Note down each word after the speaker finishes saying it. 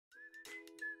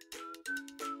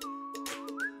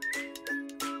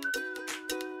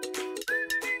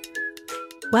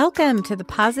Welcome to the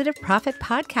Positive Profit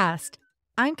Podcast.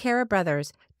 I'm Kara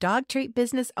Brothers, dog treat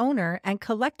business owner and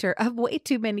collector of way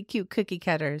too many cute cookie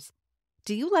cutters.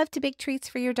 Do you love to bake treats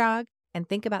for your dog and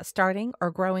think about starting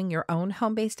or growing your own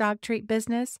home-based dog treat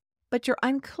business, but you're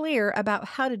unclear about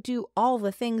how to do all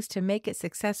the things to make it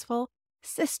successful?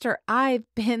 Sister, I've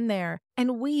been there,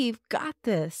 and we've got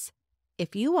this.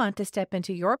 If you want to step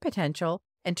into your potential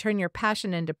and turn your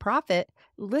passion into profit,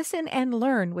 listen and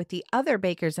learn with the other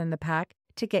bakers in the pack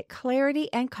to get clarity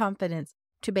and confidence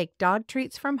to bake dog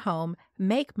treats from home,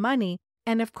 make money,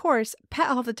 and of course, pet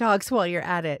all the dogs while you're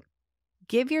at it.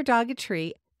 Give your dog a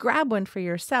treat, grab one for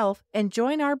yourself, and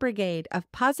join our brigade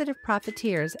of positive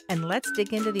profiteers, and let's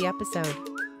dig into the episode.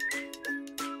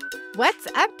 What's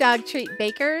up, dog treat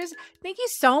bakers? Thank you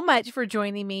so much for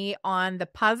joining me on the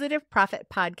Positive Profit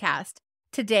Podcast.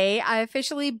 Today, I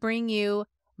officially bring you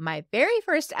my very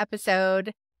first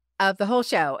episode of the whole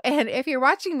show. And if you're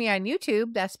watching me on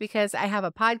YouTube, that's because I have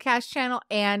a podcast channel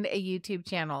and a YouTube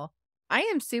channel. I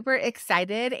am super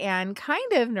excited and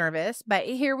kind of nervous, but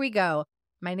here we go.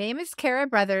 My name is Kara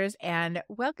Brothers, and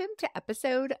welcome to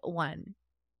episode 1.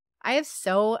 I have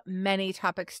so many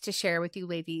topics to share with you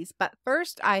ladies, but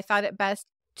first I thought it best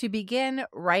to begin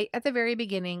right at the very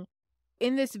beginning.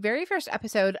 In this very first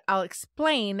episode, I'll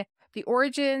explain the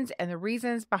origins and the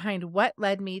reasons behind what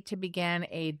led me to begin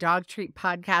a dog treat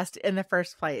podcast in the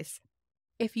first place.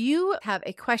 If you have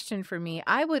a question for me,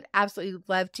 I would absolutely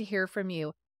love to hear from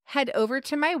you. Head over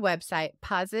to my website,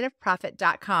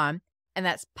 positiveprofit.com, and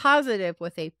that's positive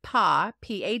with a paw,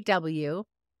 P-A-W.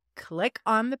 Click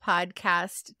on the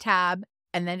podcast tab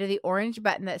and then to the orange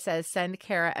button that says send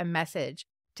Kara a message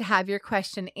to have your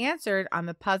question answered on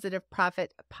the Positive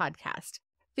Profit Podcast.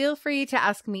 Feel free to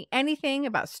ask me anything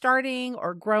about starting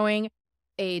or growing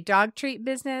a dog treat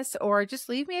business, or just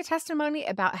leave me a testimony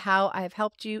about how I've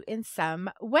helped you in some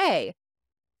way.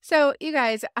 So, you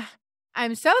guys,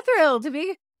 I'm so thrilled to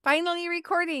be finally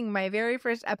recording my very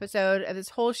first episode of this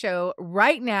whole show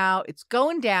right now. It's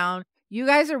going down. You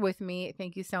guys are with me.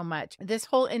 Thank you so much. This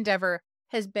whole endeavor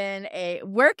has been a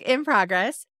work in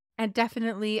progress and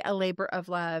definitely a labor of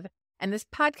love. And this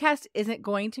podcast isn't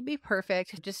going to be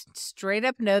perfect. Just straight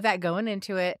up know that going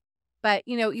into it. But,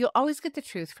 you'll always get the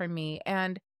truth from me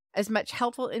and as much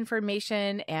helpful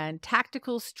information and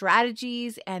tactical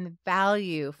strategies and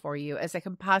value for you as I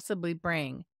can possibly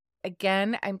bring.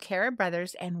 Again, I'm Kara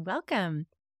Brothers, and welcome.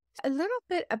 A little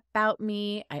bit about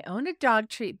me. I own a dog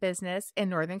treat business in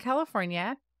Northern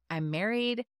California. I'm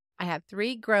married. I have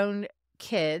 3 grown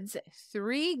kids,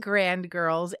 3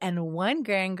 grandgirls, and 1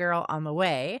 grandgirl on the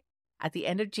way at the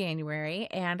end of January.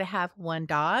 And I have 1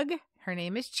 dog. Her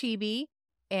name is Chibi.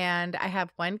 And I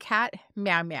have 1 cat,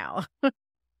 Meow Meow.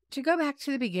 To go back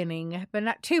to the beginning, but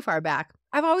not too far back,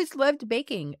 I've always loved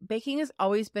baking. Baking has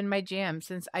always been my jam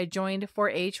since I joined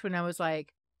 4-H when I was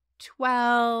like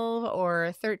 12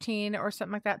 or 13 or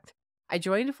something like that. I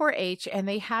joined 4-H and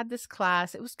they had this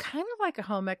class. It was kind of like a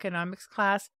home economics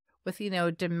class with,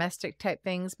 domestic type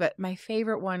things, but my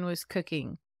favorite one was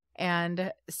cooking.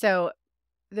 And so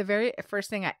the very first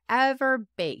thing I ever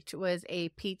baked was a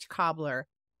peach cobbler.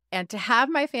 And to have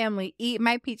my family eat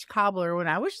my peach cobbler when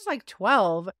I was just like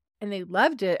 12 and they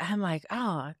loved it, I'm like,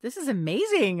 oh, this is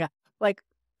amazing. Like,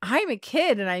 I'm a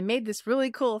kid and I made this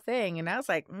really cool thing. And I was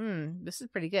like, this is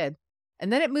pretty good.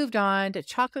 And then it moved on to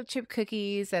chocolate chip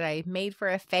cookies that I made for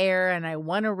a fair and I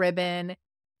won a ribbon.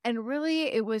 And really,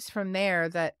 it was from there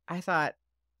that I thought,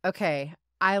 okay,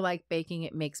 I like baking.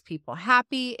 It makes people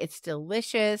happy. It's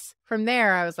delicious. From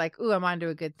there, I was like, ooh, I'm onto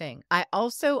a good thing. I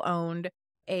also owned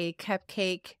a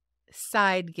cupcake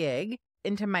side gig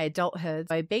into my adulthood.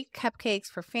 I baked cupcakes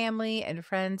for family and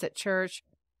friends at church.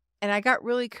 And I got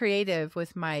really creative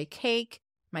with my cake,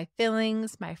 my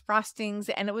fillings, my frostings,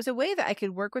 and it was a way that I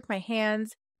could work with my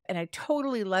hands, and I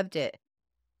totally loved it.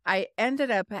 I ended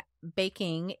up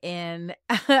baking in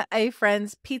a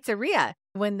friend's pizzeria.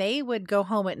 When they would go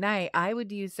home at night, I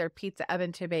would use their pizza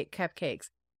oven to bake cupcakes.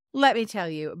 Let me tell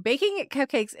you, baking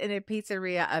cupcakes in a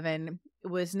pizzeria oven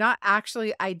was not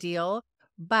actually ideal,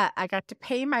 but I got to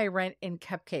pay my rent in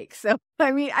cupcakes. So,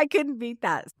 I couldn't beat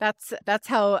that. That's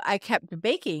how I kept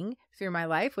baking through my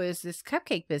life, was this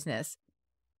cupcake business.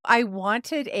 I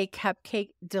wanted a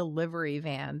cupcake delivery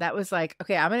van. That was like,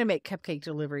 okay, I'm going to make cupcake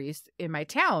deliveries in my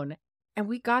town. And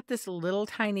we got this little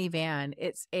tiny van.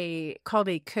 It's called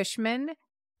a Cushman.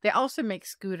 They also make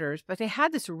scooters, but they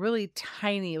had this really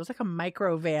tiny, it was like a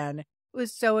micro van. It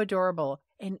was so adorable.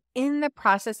 And in the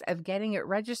process of getting it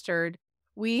registered,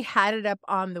 we had it up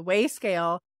on the weigh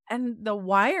scale and the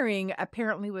wiring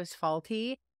apparently was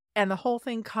faulty. and the whole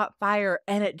thing caught fire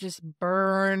and it just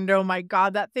burned. Oh my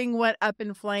God, that thing went up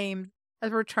in flames.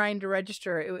 as we're trying to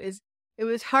register. It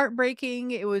was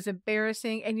heartbreaking. It was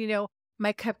embarrassing. And,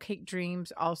 my cupcake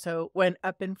dreams also went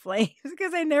up in flames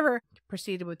because I never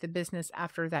proceeded with the business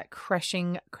after that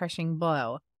crushing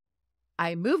blow.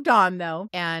 I moved on though.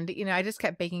 And, I just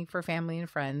kept baking for family and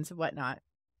friends, whatnot.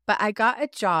 But I got a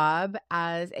job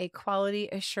as a quality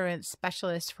assurance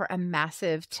specialist for a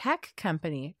massive tech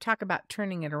company. Talk about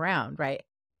turning it around, right?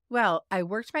 Well, I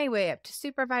worked my way up to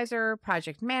supervisor,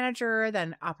 project manager,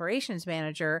 then operations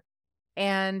manager.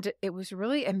 And it was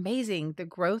really amazing the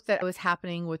growth that was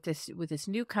happening with this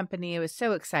new company. It was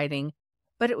so exciting,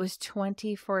 but it was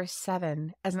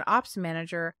 24/7. As an ops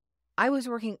manager, I was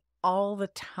working all the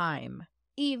time,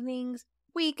 evenings,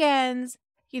 weekends,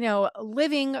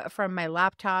 living from my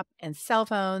laptop and cell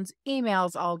phones,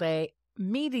 emails all day,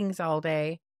 meetings all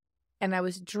day, and I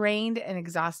was drained and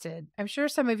exhausted. I'm sure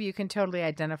some of you can totally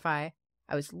identify.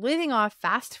 I was living off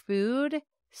fast food,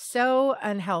 so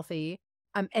unhealthy.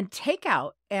 And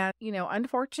takeout. And,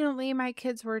 unfortunately, my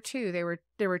kids were too.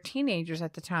 They were teenagers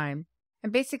at the time.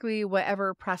 And basically,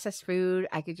 whatever processed food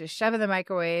I could just shove in the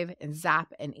microwave and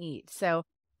zap and eat. So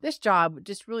this job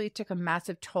just really took a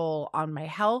massive toll on my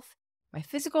health, my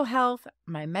physical health,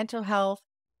 my mental health,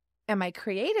 and my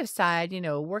creative side,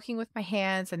 working with my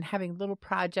hands and having little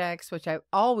projects, which I've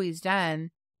always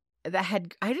done. I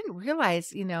didn't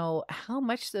realize, how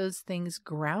much those things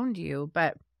ground you,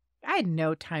 but I had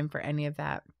no time for any of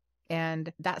that.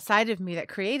 And that side of me, that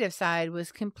creative side,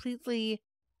 was completely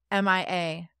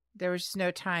MIA. There was just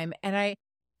no time. And I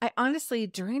honestly,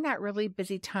 during that really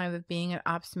busy time of being an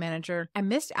ops manager, I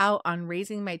missed out on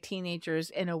raising my teenagers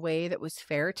in a way that was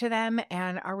fair to them.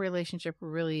 And our relationship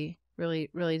really, really,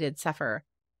 really did suffer.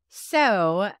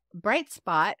 So, bright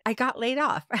spot, I got laid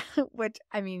off, which,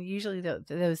 usually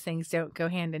those things don't go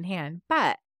hand in hand.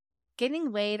 But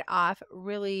getting laid off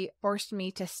really forced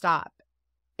me to stop.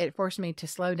 It forced me to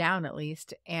slow down at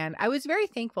least. And I was very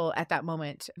thankful at that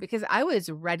moment because I was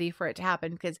ready for it to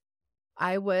happen because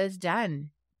I was done.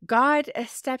 God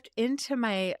stepped into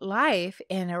my life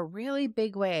in a really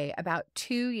big way about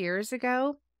 2 years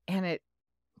ago, and it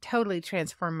totally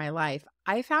transformed my life.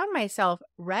 I found myself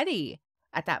ready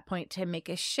at that point to make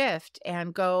a shift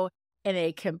and go in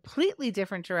a completely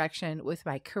different direction with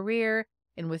my career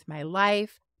and with my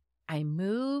life. I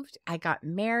moved, I got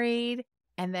married,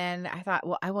 and then I thought,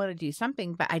 well, I want to do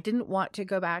something, but I didn't want to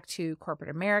go back to corporate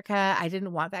America. I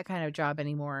didn't want that kind of job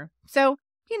anymore. So,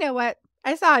 you know what?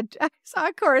 I saw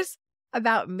a course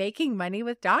about making money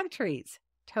with dog treats.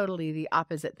 Totally the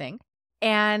opposite thing.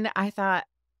 And I thought,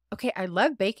 okay, I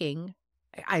love baking.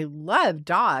 I love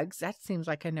dogs. That seems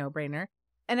like a no-brainer.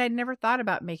 And I'd never thought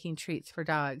about making treats for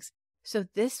dogs. So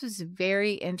this was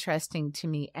very interesting to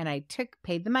me. And I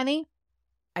paid the money.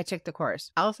 I took the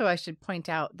course. Also, I should point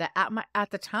out that at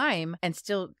the time, and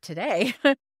still today,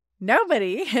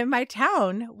 nobody in my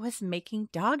town was making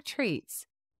dog treats.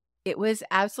 It was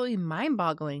absolutely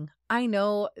mind-boggling. I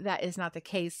know that is not the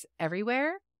case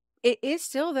everywhere. It is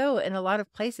still, though, in a lot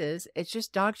of places. It's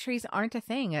just dog treats aren't a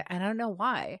thing. And I don't know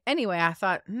why. Anyway, I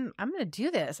thought, I'm going to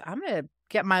do this. I'm going to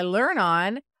get my learn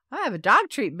on. I have a dog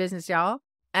treat business, y'all.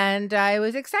 And I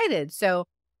was excited. So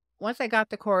once I got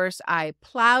the course, I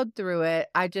plowed through it.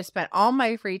 I just spent all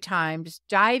my free time just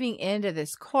diving into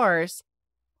this course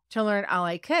to learn all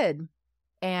I could.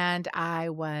 And I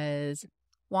was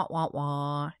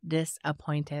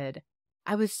disappointed.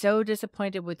 I was so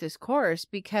disappointed with this course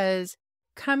because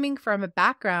coming from a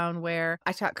background where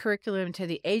I taught curriculum to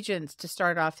the agents to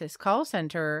start off this call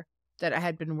center that I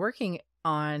had been working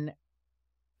on,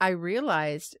 I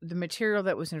realized the material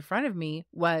that was in front of me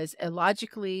was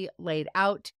illogically laid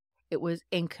out. It was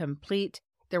incomplete.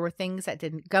 There were things that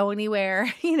didn't go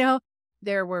anywhere.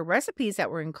 There were recipes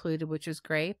that were included, which was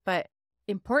great, but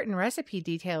important recipe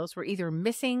details were either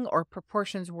missing or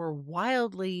proportions were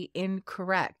wildly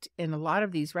incorrect in a lot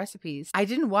of these recipes. I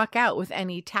didn't walk out with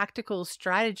any tactical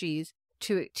strategies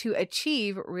to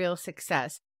achieve real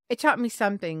success. It taught me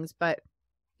some things, but,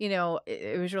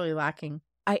 it was really lacking.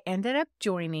 I ended up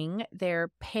joining their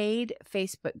paid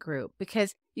Facebook group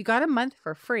because you got a month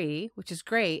for free, which is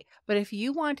great. But if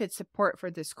you wanted support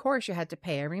for this course, you had to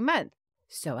pay every month.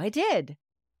 So I did.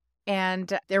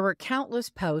 And there were countless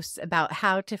posts about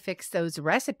how to fix those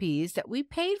recipes that we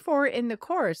paid for in the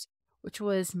course, which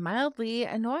was mildly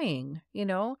annoying.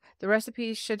 The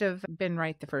recipes should have been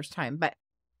right the first time. But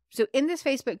so in this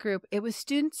Facebook group, it was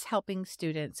students helping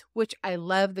students, which I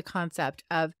love the concept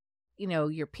of,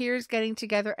 your peers getting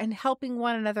together and helping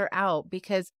one another out,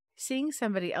 because seeing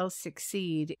somebody else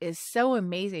succeed is so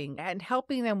amazing, and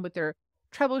helping them with their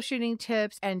troubleshooting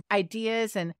tips and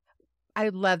ideas. And I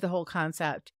love the whole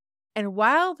concept. And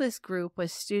while this group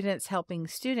was students helping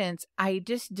students, I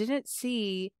just didn't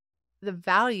see the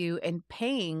value in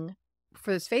paying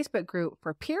for this Facebook group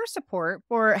for peer support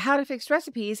for how to fix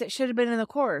recipes that should have been in the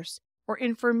course, or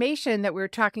information that we were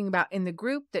talking about in the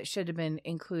group that should have been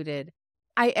included.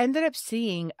 I ended up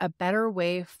seeing a better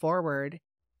way forward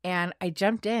and I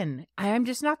jumped in. I am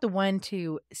just not the one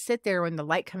to sit there when the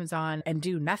light comes on and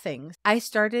do nothing. I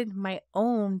started my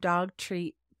own dog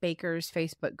treat bakers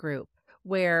Facebook group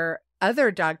where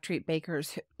other dog treat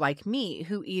bakers like me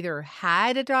who either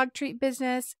had a dog treat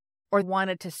business or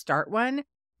wanted to start one,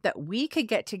 that we could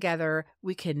get together,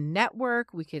 we could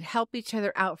network, we could help each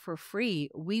other out for free.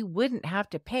 We wouldn't have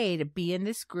to pay to be in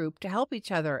this group to help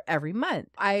each other every month.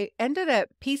 I ended up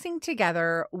piecing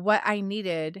together what I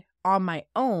needed on my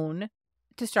own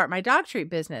to start my dog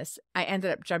treat business. I ended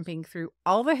up jumping through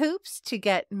all the hoops to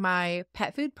get my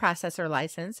pet food processor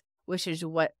license, which is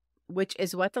what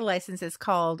the license is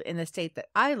called in the state that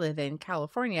I live in,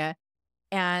 California.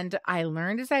 And I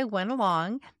learned as I went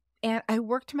along. And I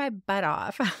worked my butt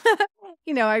off.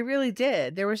 I really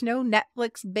did. There was no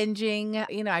Netflix binging.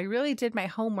 I really did my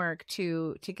homework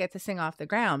to get this thing off the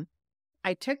ground.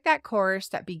 I took that course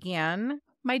that began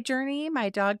my journey, my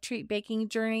dog treat baking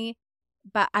journey,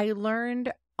 but I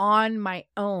learned on my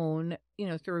own,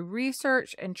 through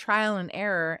research and trial and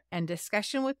error and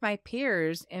discussion with my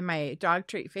peers in my dog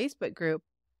treat Facebook group.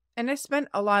 And I spent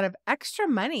a lot of extra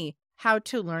money how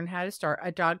to learn how to start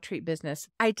a dog treat business.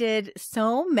 I did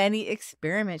so many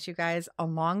experiments, you guys,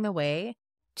 along the way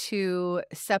to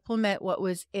supplement what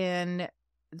was in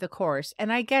the course.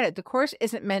 And I get it. The course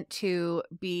isn't meant to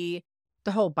be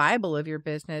the whole Bible of your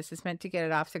business. It's meant to get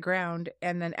it off the ground.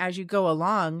 And then as you go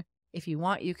along, if you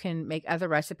want, you can make other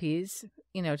recipes,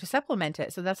 to supplement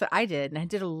it. So that's what I did. And I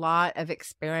did a lot of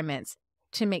experiments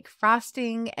to make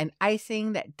frosting and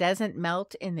icing that doesn't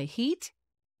melt in the heat.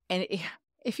 And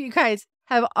if you guys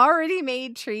have already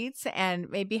made treats and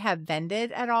maybe have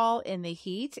vended at all in the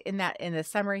heat, in the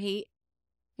summer heat,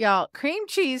 y'all, cream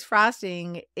cheese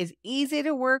frosting is easy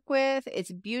to work with.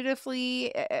 It's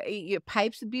it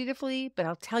pipes beautifully, but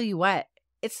I'll tell you what,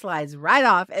 it slides right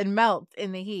off and melts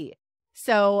in the heat.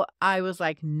 So I was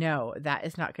like, no, that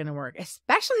is not going to work,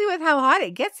 especially with how hot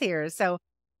it gets here. So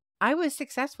I was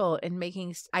successful in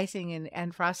making icing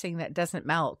and frosting that doesn't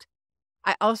melt.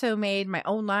 I also made my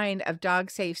own line of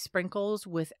dog-safe sprinkles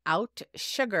without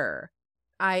sugar.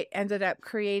 I ended up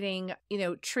creating,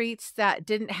 treats that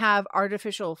didn't have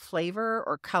artificial flavor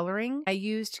or coloring. I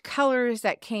used colors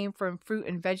that came from fruit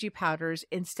and veggie powders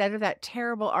instead of that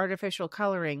terrible artificial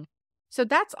coloring. So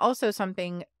that's also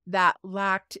something that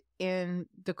lacked in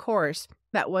the course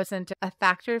that wasn't a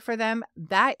factor for them.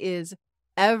 That is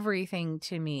everything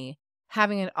to me.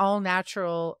 Having an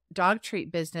all-natural dog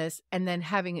treat business and then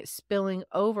having it spilling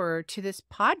over to this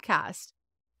podcast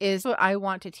is what I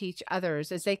want to teach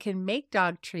others, is they can make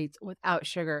dog treats without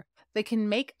sugar. They can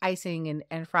make icing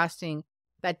and frosting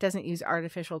that doesn't use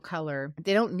artificial color.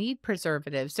 They don't need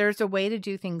preservatives. There's a way to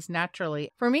do things naturally.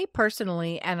 For me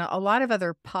personally, and a lot of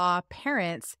other paw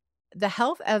parents, the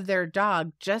health of their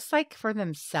dog, just like for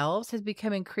themselves, has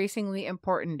become increasingly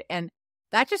important. And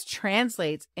that just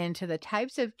translates into the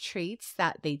types of treats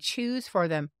that they choose for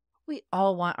them. We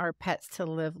all want our pets to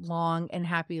live long and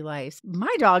happy lives.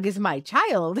 My dog is my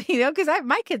child, because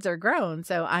my kids are grown.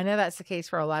 So I know that's the case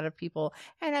for a lot of people,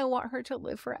 and I want her to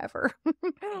live forever.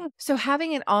 So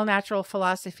having an all-natural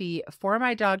philosophy for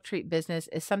my dog treat business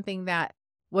is something that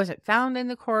wasn't found in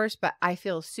the course, but I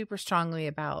feel super strongly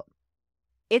about.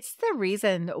 It's the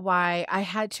reason why I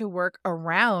had to work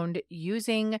around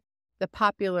using the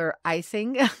popular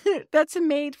icing that's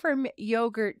made from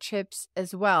yogurt chips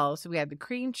as well. So we had the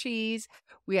cream cheese,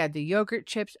 we had the yogurt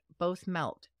chips, both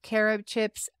melt. Carob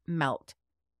chips melt.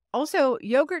 Also,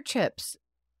 yogurt chips,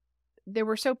 they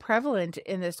were so prevalent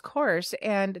in this course,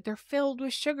 and they're filled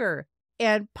with sugar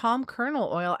and palm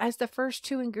kernel oil as the first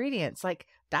two ingredients. Like,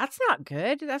 that's not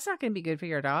good. That's not going to be good for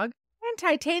your dog. And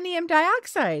titanium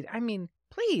dioxide. I mean,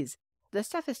 please, this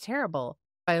stuff is terrible.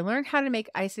 I learned how to make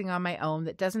icing on my own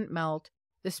that doesn't melt,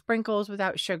 the sprinkles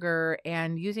without sugar,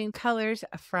 and using colors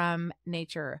from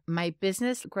nature. My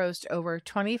business grossed over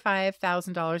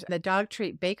 $25,000. The dog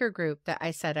treat baker group that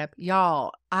I set up,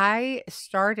 y'all, I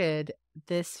started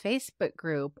this Facebook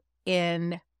group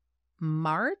in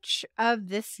March of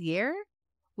this year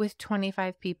with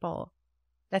 25 people.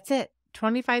 That's it,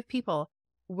 25 people.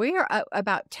 We are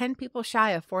about 10 people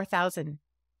shy of 4,000.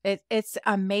 It's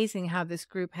amazing how this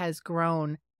group has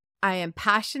grown. I am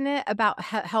passionate about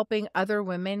helping other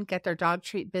women get their dog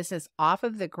treat business off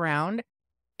of the ground,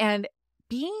 and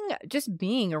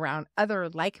being around other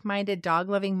like-minded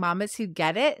dog-loving mamas who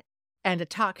get it and to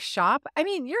talk shop. I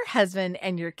mean, your husband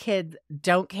and your kids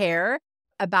don't care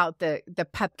about the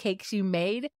cupcakes you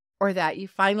made, or that you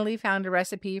finally found a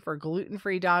recipe for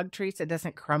gluten-free dog treats that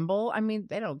doesn't crumble. I mean,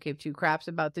 they don't give two craps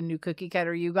about the new cookie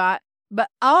cutter you got, but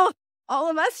all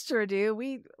of us sure do.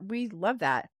 We love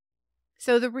that.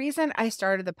 So the reason I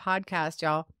started the podcast,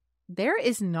 y'all, there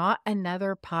is not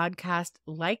another podcast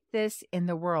like this in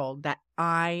the world that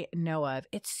I know of.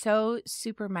 It's so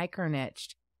super micro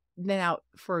niched. Now,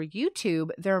 for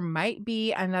YouTube, there might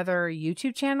be another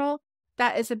YouTube channel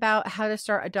that is about how to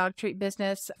start a dog treat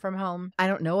business from home. I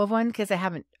don't know of one because I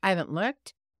haven't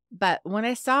looked. But when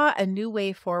I saw a new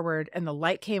way forward and the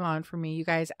light came on for me, you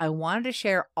guys, I wanted to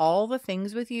share all the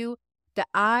things with you that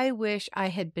I wish I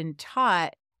had been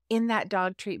taught in that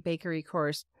dog treat bakery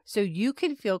course, so you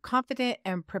can feel confident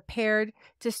and prepared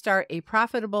to start a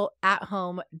profitable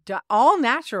at-home, all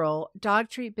natural dog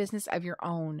treat business of your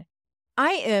own.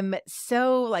 I am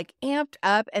so amped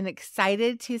up and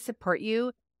excited to support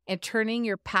you in turning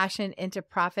your passion into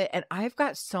profit. And I've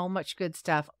got so much good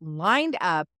stuff lined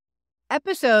up.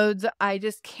 Episodes I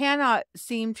just cannot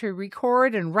seem to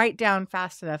record and write down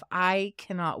fast enough. I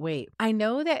cannot wait. I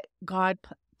know that God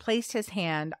placed his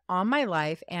hand on my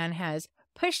life and has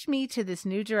pushed me to this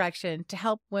new direction to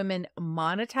help women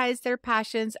monetize their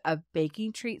passions of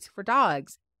baking treats for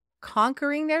dogs,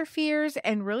 conquering their fears,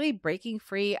 and really breaking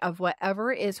free of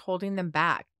whatever is holding them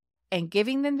back, and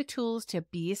giving them the tools to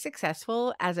be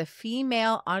successful as a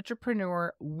female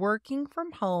entrepreneur working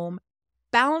from home,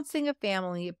 balancing a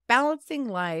family, balancing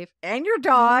life, and your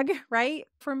dog, right?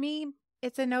 For me,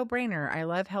 it's a no-brainer. I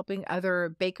love helping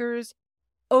other bakers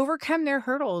overcome their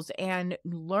hurdles and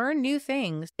learn new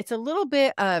things. It's a little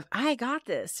bit of, I got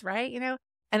this, right?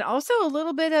 And also a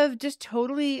little bit of just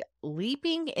totally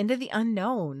leaping into the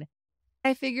unknown.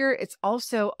 I figure it's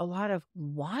also a lot of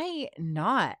why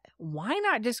not? Why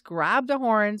not just grab the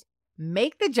horns,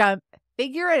 make the jump,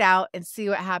 figure it out, and see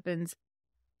what happens?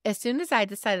 As soon as I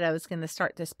decided I was going to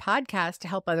start this podcast to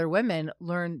help other women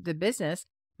learn the business,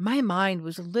 my mind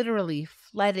was literally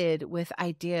flooded with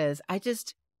ideas.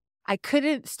 I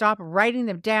couldn't stop writing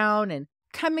them down and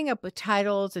coming up with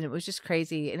titles, and it was just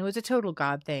crazy. And it was a total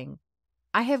God thing.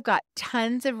 I have got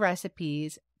tons of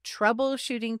recipes,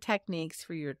 troubleshooting techniques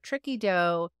for your tricky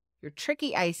dough, your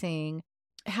tricky icing,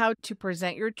 how to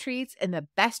present your treats in the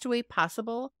best way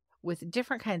possible with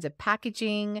different kinds of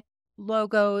packaging,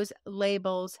 logos,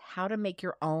 labels, how to make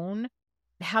your own,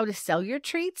 how to sell your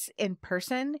treats in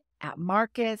person, at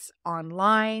markets,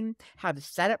 online, how to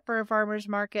set up for a farmer's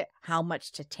market, how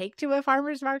much to take to a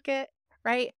farmer's market,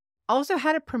 right? Also,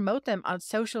 how to promote them on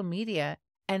social media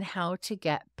and how to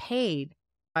get paid.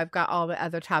 I've got all the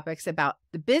other topics about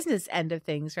the business end of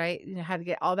things, right? How to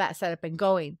get all that set up and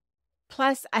going.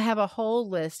 Plus, I have a whole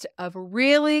list of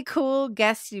really cool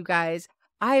guests, you guys.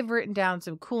 I've written down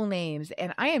some cool names,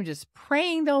 and I am just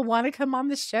praying they'll want to come on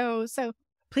the show. So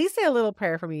please say a little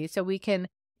prayer for me so we can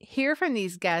hear from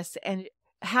these guests and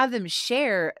have them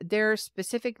share their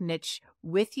specific niche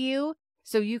with you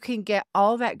so you can get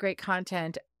all that great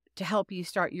content to help you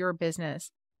start your business.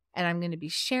 And I'm going to be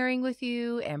sharing with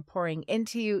you and pouring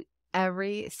into you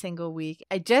every single week.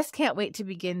 I just can't wait to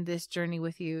begin this journey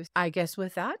with you. I guess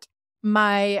with that,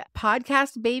 my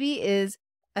podcast baby is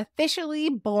officially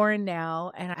born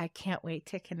now, and I can't wait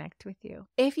to connect with you.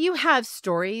 If you have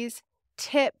stories,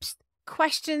 tips,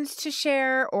 questions to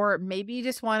share, or maybe you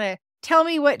just want to tell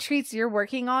me what treats you're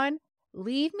working on,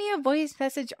 leave me a voice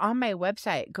message on my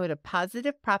website. Go to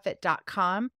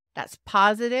positiveprofit.com. That's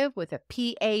positive with a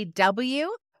PAW,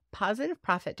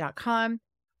 positiveprofit.com.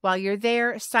 While you're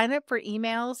there, sign up for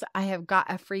emails. I have got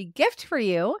a free gift for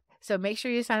you. So make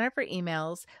sure you sign up for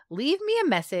emails. Leave me a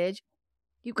message.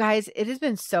 You guys, it has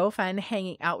been so fun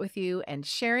hanging out with you and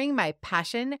sharing my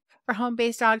passion for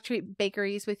home-based dog treat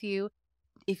bakeries with you.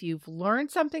 If you've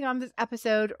learned something on this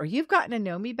episode or you've gotten to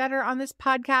know me better on this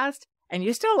podcast and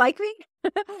you still like me,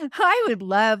 I would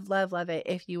love, love, love it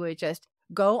if you would just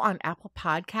go on Apple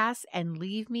Podcasts and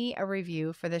leave me a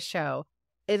review for the show.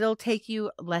 It'll take you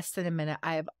less than a minute.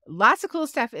 I have lots of cool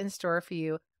stuff in store for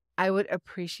you. I would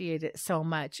appreciate it so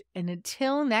much. And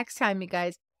until next time, you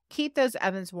guys, keep those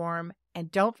ovens warm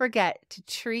and don't forget to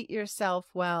treat yourself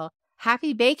well.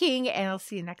 Happy baking, and I'll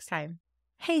see you next time.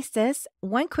 Hey sis,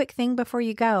 one quick thing before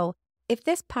you go. If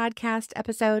this podcast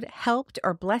episode helped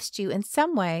or blessed you in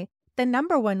some way, the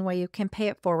number one way you can pay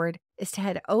it forward is to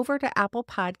head over to Apple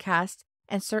Podcasts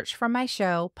and search for my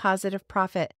show, Positive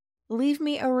Profit. Leave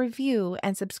me a review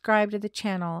and subscribe to the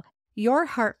channel. Your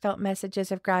heartfelt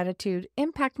messages of gratitude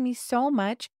impact me so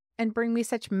much and bring me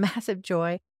such massive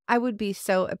joy. I would be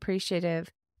so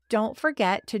appreciative. Don't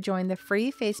forget to join the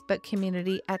free Facebook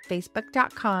community at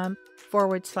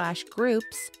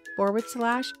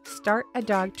facebook.com/groups/start a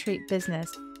dog treat business,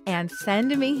 and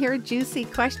send me your juicy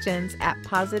questions at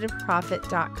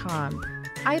positiveprofit.com.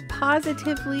 I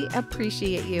positively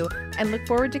appreciate you and look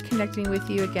forward to connecting with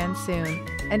you again soon.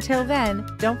 Until then,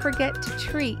 don't forget to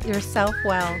treat yourself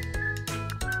well.